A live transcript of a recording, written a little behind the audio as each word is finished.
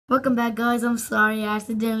Welcome back, guys. I'm sorry I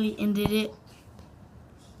accidentally ended it.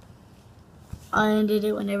 I ended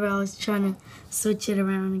it whenever I was trying to switch it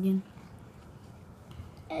around again.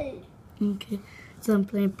 Okay, so I'm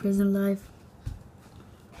playing Prison Life.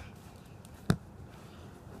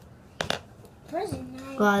 Prison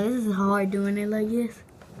Life. Wow, this is hard doing it like this.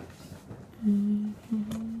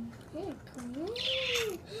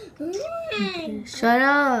 Okay, shut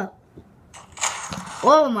up.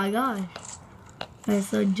 Oh my gosh. Alright,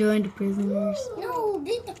 so join the prisoners. No,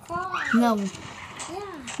 beat the car. No, Yeah.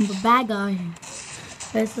 I'm a bad guy.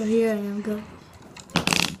 Alright, so here I am, go.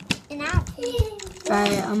 And I'll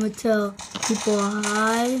Alright, I'm gonna tell people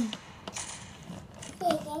hi.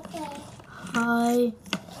 Hi.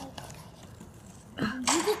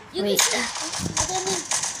 Wait.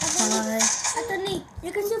 Hi. Anthony,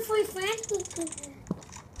 you can say for your friend.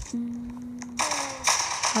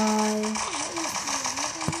 Hi.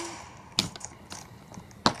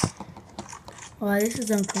 Wow, this is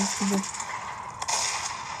uncomfortable.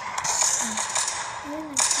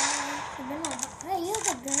 Hey, you're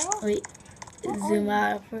the girl. Wait, zoom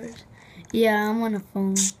out first. Yeah, I'm on a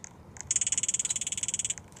phone.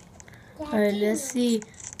 Alright, let's see.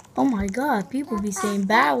 Oh my god, people be saying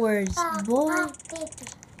bad words, boy.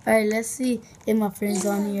 Alright, let's see if my friend's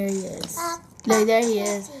on here. Yes. Look, there he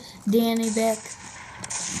is. Danny Beck.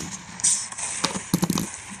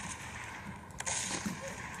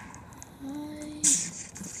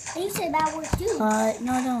 You say bad words too. Hi.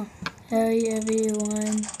 No. Hey,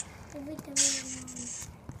 everyone.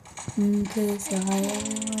 Okay, so hi,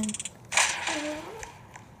 everyone.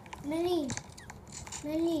 Melly.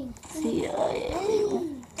 See, hi,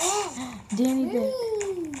 everyone. Danny Beck.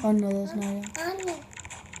 Oh no, that's not him.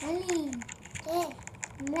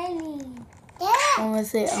 I'm gonna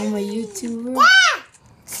say I'm a YouTuber.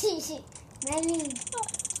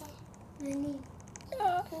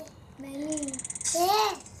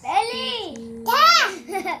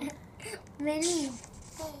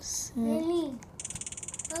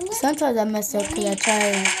 Sometimes I mess up because I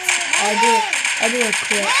do a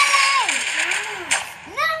clip.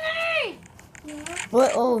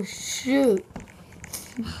 What? Oh shoot!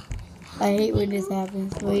 I hate when this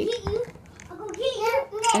happens. Wait,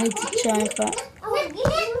 I need to try and find.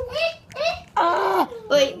 Ah!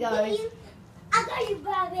 Wait, guys. I got you,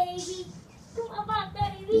 baby.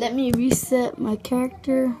 Let me reset my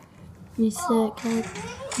character. Reset character.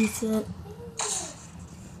 Reset.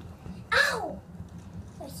 Ow!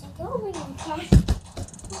 Wait a second, over here, okay?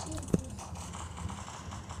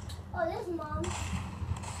 Oh, there's Mom.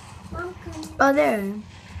 Mom coming. Oh, there.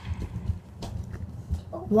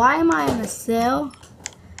 Why am I in a cell?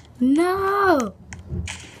 No!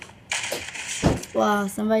 Wow,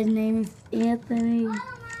 somebody's name is Anthony.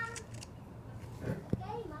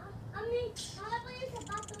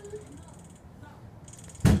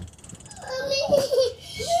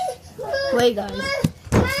 Wait, guys.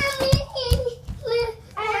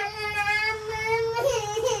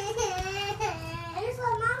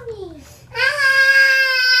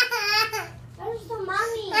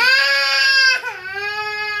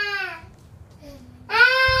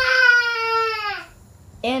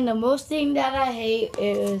 And the most thing that I hate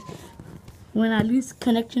is when I lose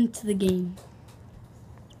connection to the game.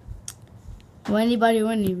 Well, anybody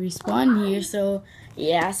want to respawn here, so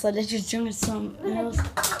yeah, so let's just join something else.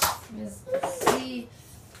 Let's see.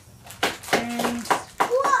 And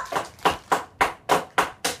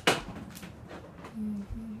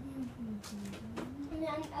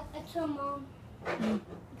That's your mom.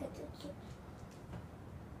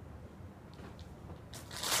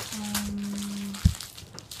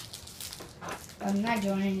 I'm not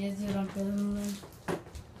joining this dude on Prison Life.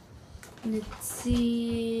 Let's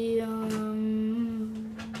see.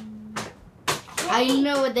 I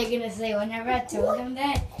know what they're gonna say. Whenever I tell them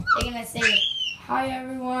that, they're gonna say, "Hi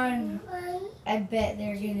everyone." I bet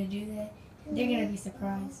they're gonna do that. They're gonna be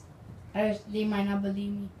surprised. They might not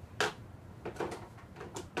believe me.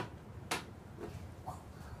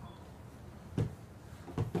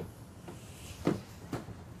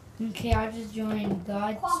 Okay, I'll just join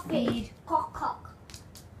Godspeed. Cock.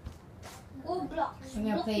 I'm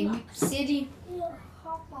gonna play Mix City.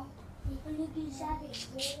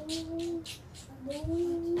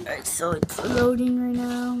 Alright, so it's loading right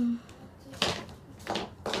now.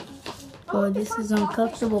 Oh, this is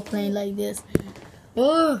uncomfortable playing like this.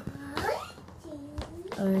 Oh!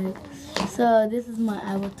 Alright, so this is my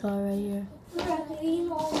avatar right here.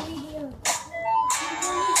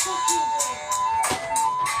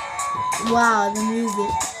 Wow, the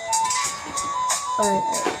music.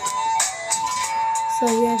 Alright. So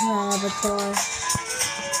here's my avatar.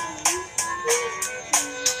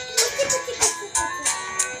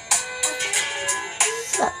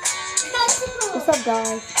 What's up,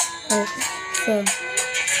 guys? So,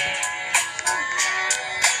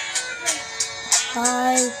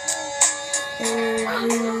 hi,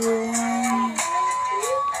 everyone.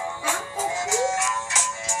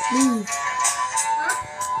 Please.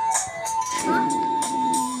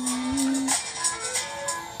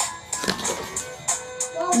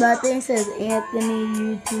 My thing says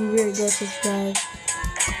Anthony YouTuber. Go subscribe.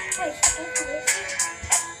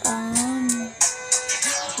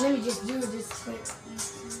 Let me just do this quick.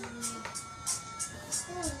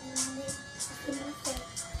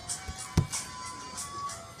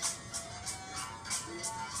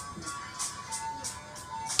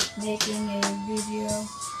 Making a video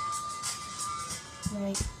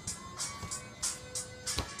like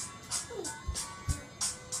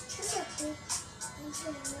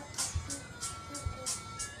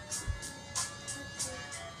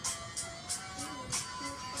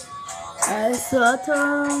so I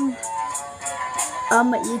told him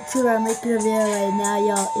I'm a YouTuber, I'm making a video right now,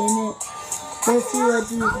 y'all in it. Let's see what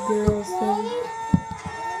these girls say.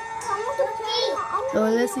 Oh,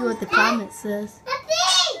 let's see what the comment says.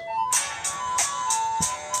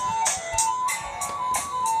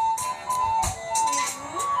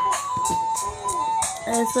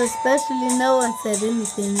 So especially no one said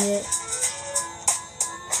anything yet.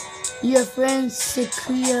 Your friend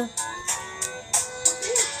Shakria.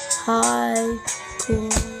 Hi, cool.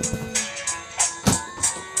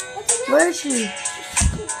 Where's she?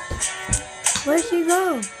 Where'd she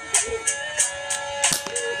go?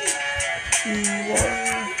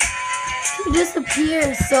 Whoa. She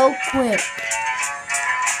disappeared so quick.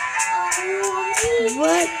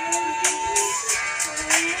 What?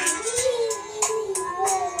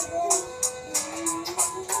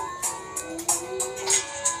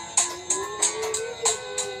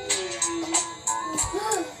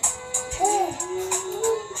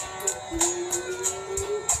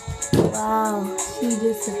 Wow, she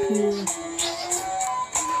disappeared.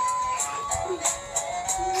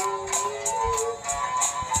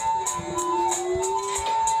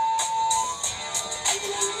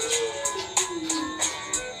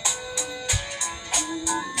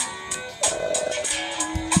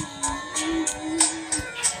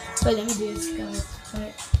 Wait, let me do this, guys.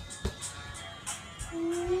 Wait.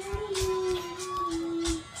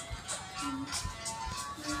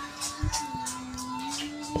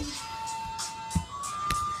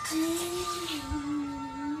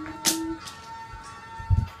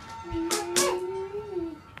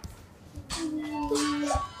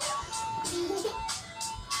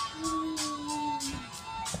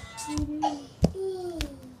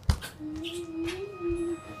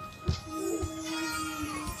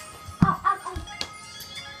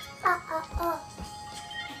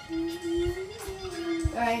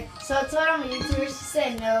 Alright, so I told him YouTuber, she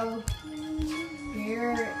said no.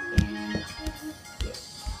 Here and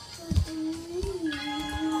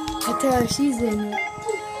I tell her she's in it.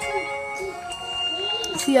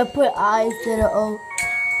 See, I put eyes that are O.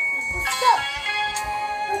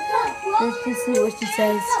 Let's just see what she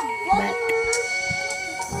says back.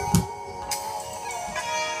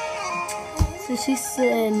 So she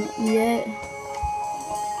said, yeah.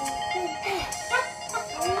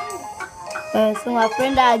 So my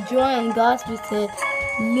friend that I joined gospel said,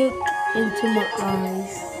 look into my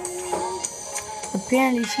eyes.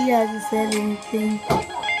 Apparently she hasn't said anything.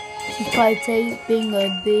 She's probably typing a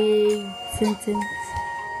big sentence,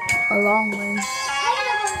 a long one.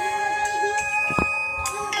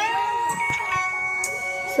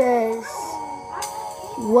 Says,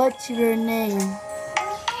 what's your name?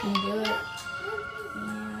 Good.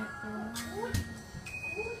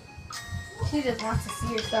 She just wants to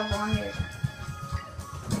see herself on here.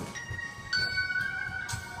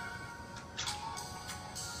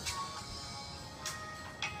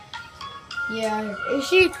 Yeah, if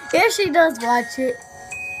she does watch it,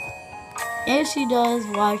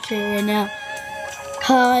 right now.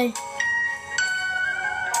 Hi.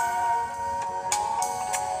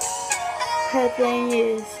 Her thing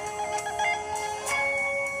is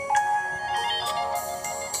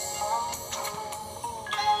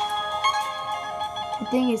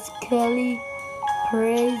Kelly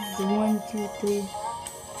Praise 1, 2, 3.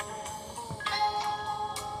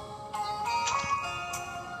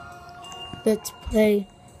 Let's play.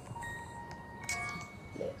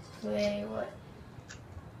 Let's play what?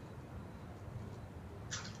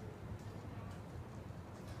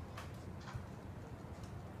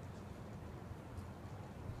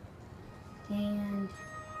 And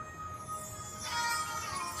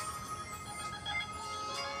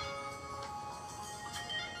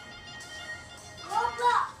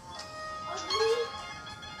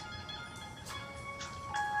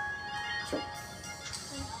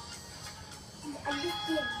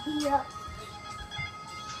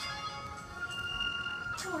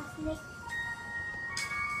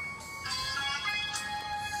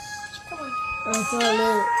So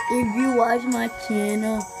look, if you watch my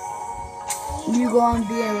channel, you gonna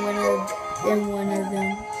be in one of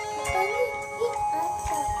them.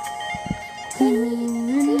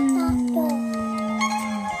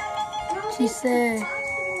 She said,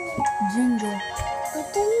 Jingle.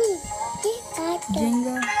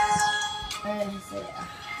 Jingle. And she said,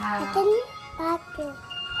 how?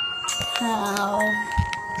 How?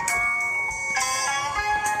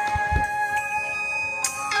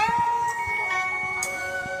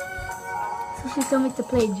 She told me to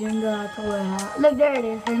play Jenga. I told her how. Look, there it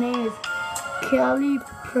is. Her name is Kelly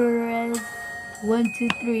Perez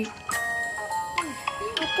 123.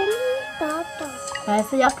 Alright,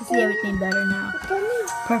 so y'all can see everything better now.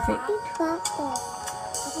 Perfect.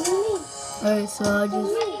 Alright, so I'll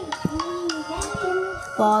just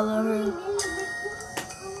follow her.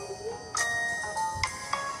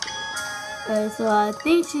 Alright, so I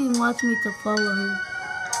think she wants me to follow her.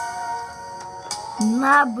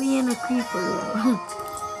 Not being a creeper.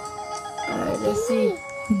 Alright, let's see.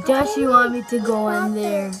 Does she want me to go in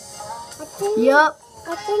there? Yup.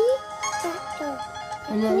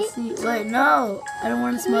 And let's see. Wait, no. I don't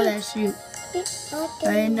want to smell that shoe.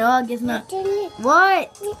 Alright, no, I guess not.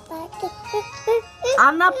 What?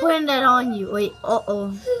 I'm not putting that on you. Wait,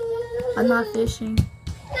 uh-oh. I'm not fishing.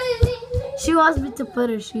 She wants me to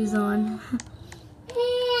put her shoes on.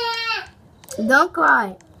 Don't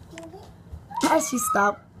cry. As she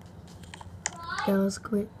stopped. That was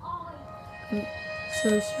quick.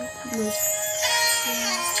 So she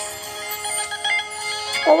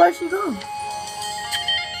oh, where'd she go?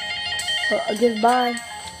 Oh, I guess bye.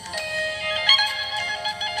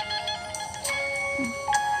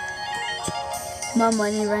 My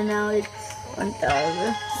money right now is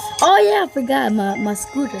 1,000. Oh yeah, I forgot my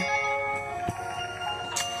scooter.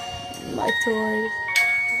 My toys.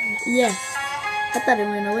 Yes. I thought it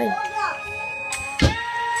went away.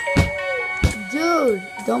 Dude,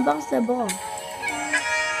 don't bounce that ball.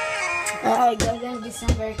 Alright, guys, I'm gonna do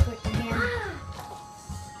something very quick again.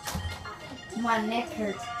 My neck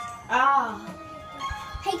hurts. Ah.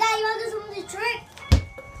 Hey guys, you want to do some of the trick?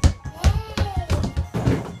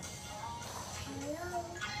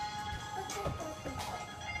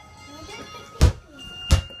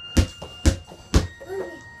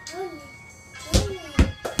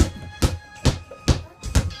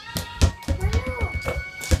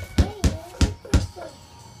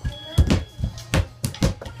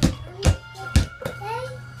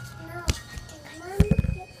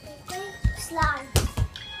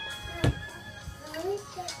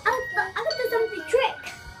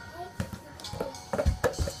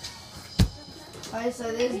 Alright,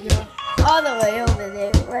 so this girl, all the way over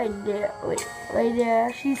there, right there, wait, right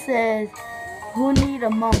there, she says, who need a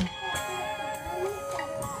mom?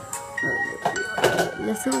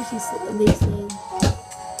 Let's see what she said, they said.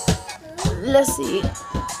 Let's see.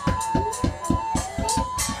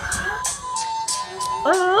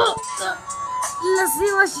 Oh, let's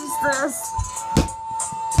see what she says.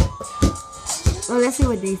 Well, let's see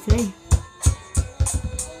what they say.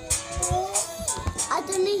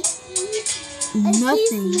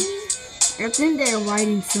 Nothing. I think they're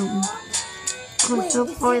writing something. Cause so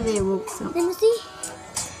far they wrote something. Let me see.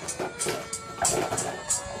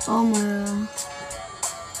 Oh my.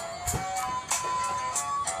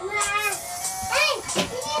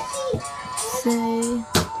 Say.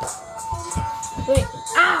 Wait.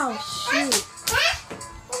 Ow! Shoot.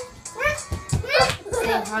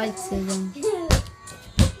 Say hi to them.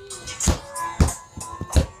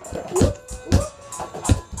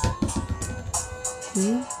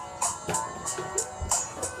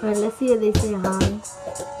 Alright, let's see if they say hi.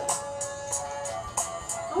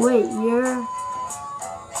 Wait, you're...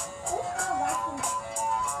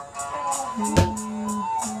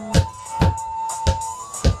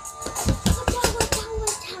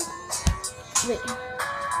 Wait.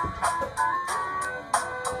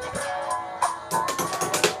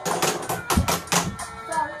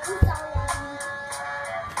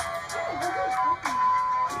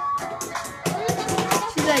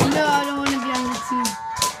 She's like, no, I don't want to be on the team.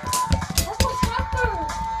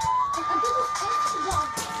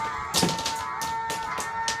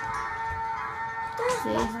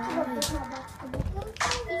 Say hi.